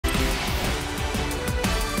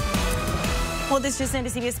Well, this just into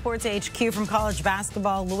CBS Sports HQ from college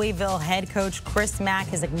basketball. Louisville head coach Chris Mack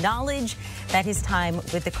has acknowledged that his time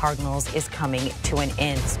with the Cardinals is coming to an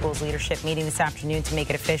end. The school's leadership meeting this afternoon to make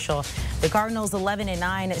it official. The Cardinals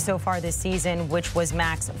 11-9 so far this season, which was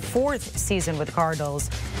Mack's fourth season with the Cardinals.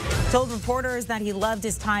 Told reporters that he loved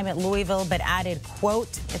his time at Louisville, but added,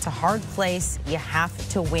 quote, "It's a hard place. You have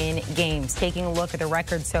to win games." Taking a look at the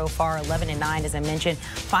record so far, 11-9, as I mentioned,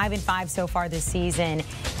 5-5 so far this season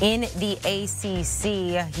in the ACC.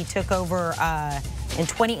 He took over in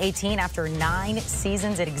 2018 after 9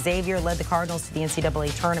 seasons at Xavier, led the Cardinals to the NCAA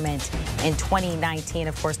tournament in 2019.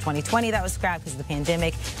 Of course, 2020, that was scrapped because of the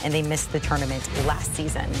pandemic, and they missed the tournament last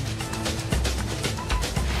season.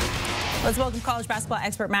 Let's welcome college basketball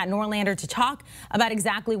expert Matt Norlander to talk about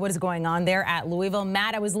exactly what is going on there at Louisville.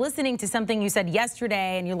 Matt, I was listening to something you said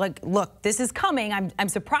yesterday, and you're like, look, this is coming. I'm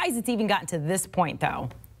surprised it's even gotten to this point, though.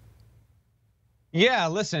 Yeah,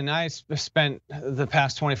 listen, I spent the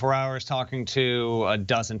past 24 hours talking to a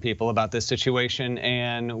dozen people about this situation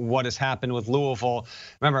and what has happened with Louisville.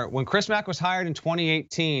 Remember, when Chris Mack was hired in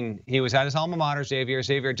 2018, he was at his alma mater, Xavier.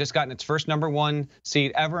 Xavier had just gotten its first #1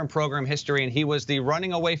 seed ever in program history, and he was the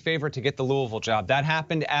running away favorite to get the Louisville job. That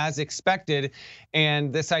happened as expected,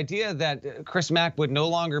 and this idea that Chris Mack would no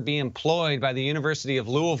longer be employed by the University of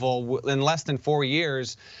Louisville in less than 4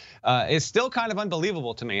 years is still kind of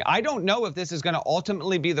unbelievable to me. I don't know if this is going to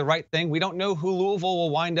ultimately be the right thing. We don't know who Louisville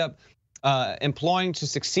will wind up employing to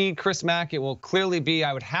succeed Chris Mack. It will clearly be,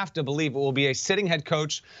 I would have to believe, it will be a sitting head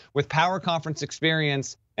coach with power conference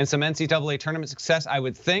experience and some NCAA tournament success, I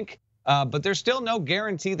would think. But there's still no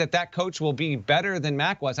guarantee that that coach will be better than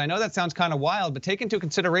Mack was. I know that sounds kind of wild, but take into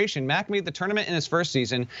consideration, Mack made the tournament in his first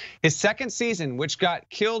season. His second season, which got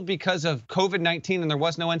killed because of COVID-19 and there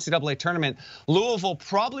was no NCAA tournament, Louisville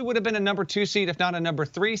probably would have been a #2 seed, if not a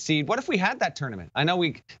 #3 seed. What if we had that tournament? I know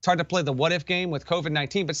it's hard to play the what if game with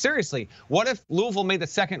COVID-19, but seriously, what if Louisville made the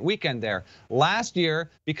second weekend there? Last year,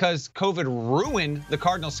 because COVID ruined the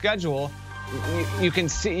Cardinals' schedule, you can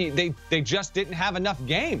see they just didn't have enough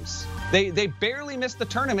games. They barely missed the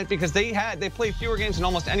tournament because they played fewer games than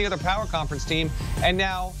almost any other power conference team. And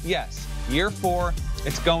now, yes, year 4,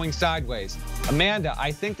 it's going sideways. Amanda,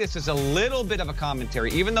 I think this is a little bit of a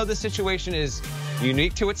commentary, even though the situation is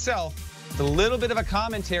unique to itself. It's a little bit of a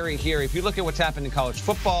commentary here. If you look at what's happened in college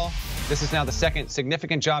football, this is now the second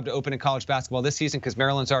significant job to open in college basketball this season because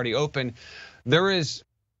Maryland's already open. There is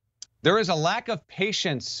a lack of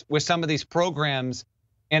patience with some of these programs,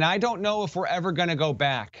 and I don't know if we're ever going to go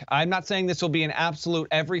back. I'm not saying this will be an absolute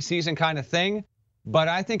every season kind of thing, but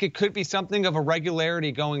I think it could be something of a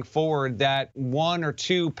regularity going forward that 1 or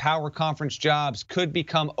 2 power conference jobs could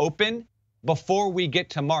become open before we get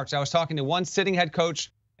to March. I was talking to one sitting head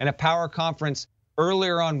coach in a power conference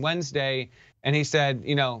earlier on Wednesday, and he said,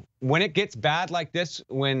 you know, when it gets bad like this,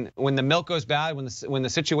 when the milk goes bad, when the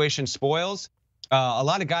situation spoils, a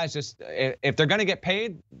lot of guys just, if they're going to get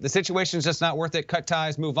paid, the situation's just not worth it. Cut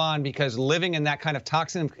ties, move on, because living in that kind of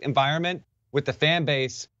toxic environment with the fan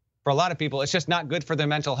base, for a lot of people, it's just not good for their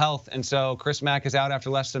mental health. And so Chris Mack is out after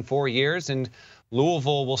less than 4 years, and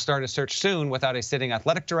Louisville will start a search soon without a sitting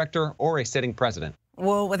athletic director or a sitting president.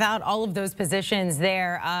 Well, without all of those positions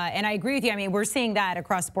there, and I agree with you. I mean, we're seeing that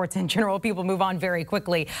across sports in general. People move on very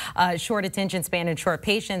quickly, short attention span and short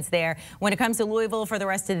patience there. When it comes to Louisville for the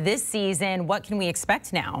rest of this season, what can we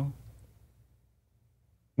expect now?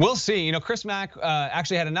 We'll see. You know, Chris Mack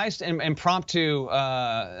actually had a nice impromptu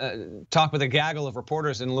talk with a gaggle of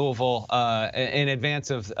reporters in Louisville in advance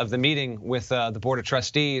of the meeting with the Board of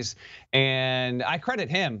Trustees, and I credit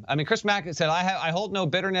him. I mean, Chris Mack said, I hold no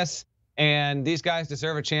bitterness, and these guys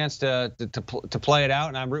deserve a chance to play it out,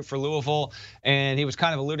 and I root for Louisville. And he was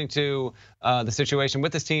kind of alluding to the situation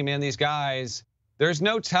with this team and these guys. There's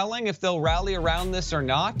no telling if they'll rally around this or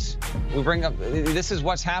not. We bring up, this is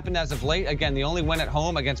what's happened as of late. Again, the only win at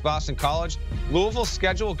home against Boston College. Louisville's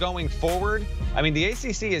schedule going forward, I mean, the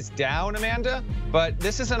ACC is down, Amanda, but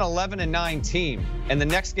this is an 11-9 team. And the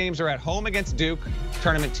next games are at home against Duke,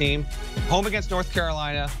 tournament team, home against North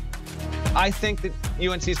Carolina. I think that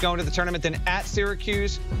UNC is going to the tournament, then at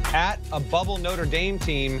Syracuse, at a bubble Notre Dame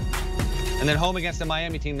team, and then home against the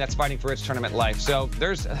Miami team that's fighting for its tournament life. So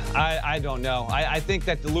there's, I don't know. I think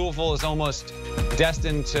that the Louisville is almost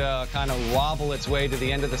destined to kind of wobble its way to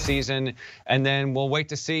the end of the season, and then we'll wait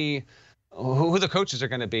to see who the coaches are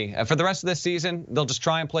going to be. For the rest of this season, they'll just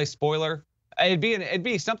try and play spoiler. it'd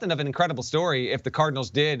be something of an incredible story if the Cardinals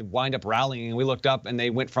did wind up rallying and we looked up and they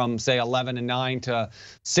went from, say, 11-9 to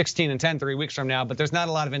 16-10 3 weeks from now. But there's not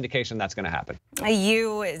a lot of indication that's going to happen.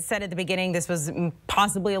 You said at the beginning this was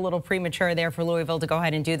possibly a little premature there for Louisville to go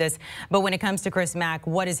ahead and do this. But when it comes to Chris Mack,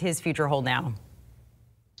 what does his future hold now?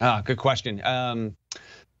 Good question. I've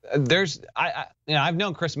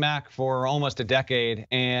known Chris Mack for almost a decade,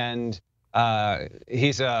 and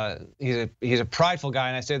he's a prideful guy,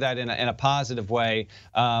 and I say that in a positive way.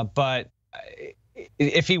 But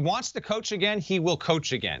if he wants to coach again, he will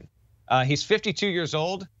coach again. He's 52 years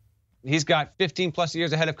old. He's got 15 plus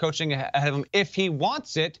years ahead of coaching ahead of him if he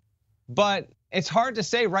wants it. But it's hard to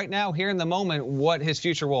say right now, here in the moment, what his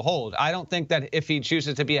future will hold. I don't think that if he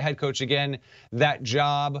chooses to be a head coach again, that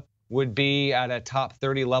job would be at a top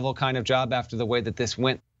 30 level kind of job after the way that this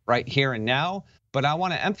went right here and now. But I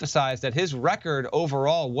want to emphasize that his record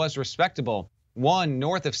overall was respectable. Won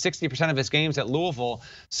north of 60% of his games at Louisville.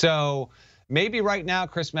 So maybe right now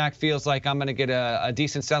Chris Mack feels like I'm going to get a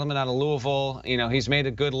decent settlement out of Louisville. You know, he's made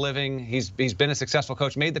a good living. He's been a successful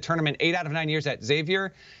coach, made the tournament 8 out of 9 years at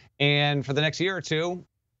Xavier. And for the next year or two,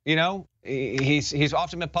 you know, he's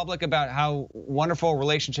often been public about how wonderful a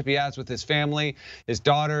relationship he has with his family, his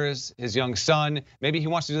daughters, his young son. Maybe he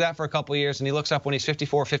wants to do that for a couple of years, and he looks up when he's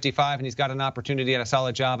 54, 55, and he's got an opportunity at a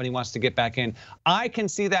solid job, and he wants to get back in. I can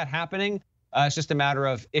see that happening. It's just a matter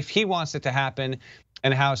of if he wants it to happen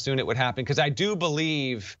and how soon it would happen, because I do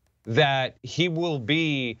believe that he will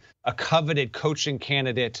be a coveted coaching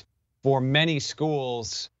candidate for many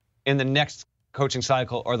schools in the next coaching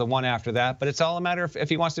cycle or the one after that. But it's all a matter of if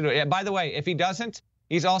he wants to do it. By the way, if he doesn't,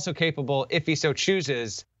 he's also capable, if he so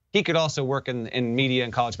chooses, he could also work in media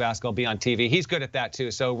and college basketball, be on TV. He's good at that too.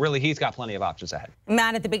 So really, he's got plenty of options ahead.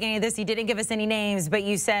 Matt, at the beginning of this, you didn't give us any names, but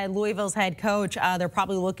you said Louisville's head coach, they're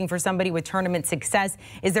probably looking for somebody with tournament success.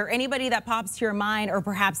 Is there anybody that pops to your mind, or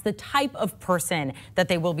perhaps the type of person that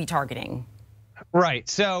they will be targeting? Right.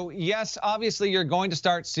 So yes, obviously you're going to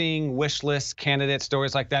start seeing wish list candidate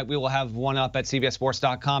stories like that. We will have one up at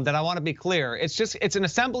CBSSports.com. That I want to be clear. It's an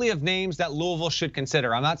assembly of names that Louisville should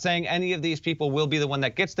consider. I'm not saying any of these people will be the one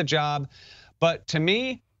that gets the job, but to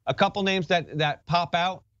me, a couple names that pop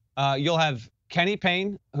out. You'll have Kenny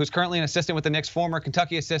Payne, who's currently an assistant with the Knicks, former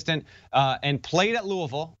Kentucky assistant, and played at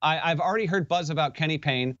Louisville. I've already heard buzz about Kenny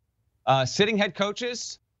Payne. Sitting head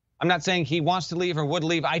coaches. I'm not saying he wants to leave or would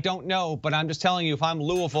leave. I don't know, but I'm just telling you, if I'm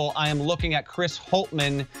Louisville, I am looking at Chris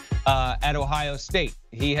Holtmann at Ohio State.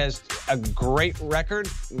 He has a great record,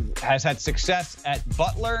 has had success at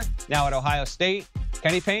Butler, now at Ohio State.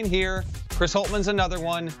 Kenny Payne here. Chris Holtmann's another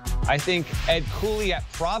one. I think Ed Cooley at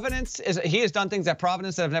Providence he has done things at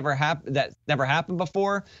Providence that never happened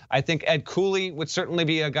before. I think Ed Cooley would certainly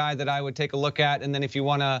be a guy that I would take a look at. And then if you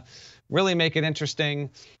want to really make it interesting,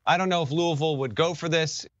 I don't know if Louisville would go for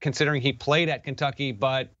this, considering he played at Kentucky.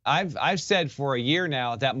 But I've said for a year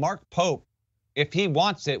now that Mark Pope, if he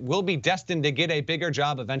wants it, will be destined to get a bigger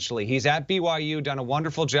job eventually. He's at BYU, done a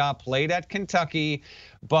wonderful job, played at Kentucky,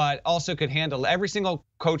 but also could handle every single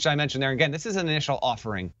coach I mentioned there. Again, this is an initial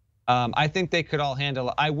offering. I think they could all handle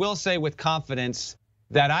it. I will say with confidence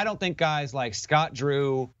that I don't think guys like Scott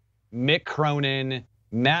Drew, Mick Cronin,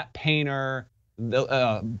 Matt Painter,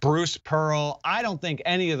 Bruce Pearl, I don't think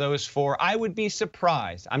any of those four, I would be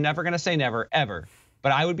surprised. I'm never going to say never, ever,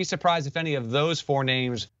 but I would be surprised if any of those four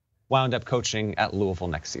names wound up coaching at Louisville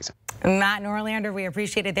next season. Matt Norlander, we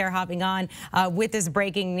appreciate it there hopping on with this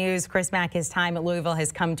breaking news. Chris Mack, his time at Louisville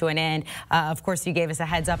has come to an end. Of course, you gave us a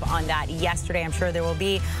heads up on that yesterday. I'm sure there will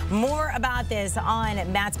be more about this on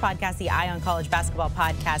Matt's podcast, the Eye on College Basketball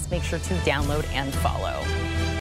podcast. Make sure to download and follow.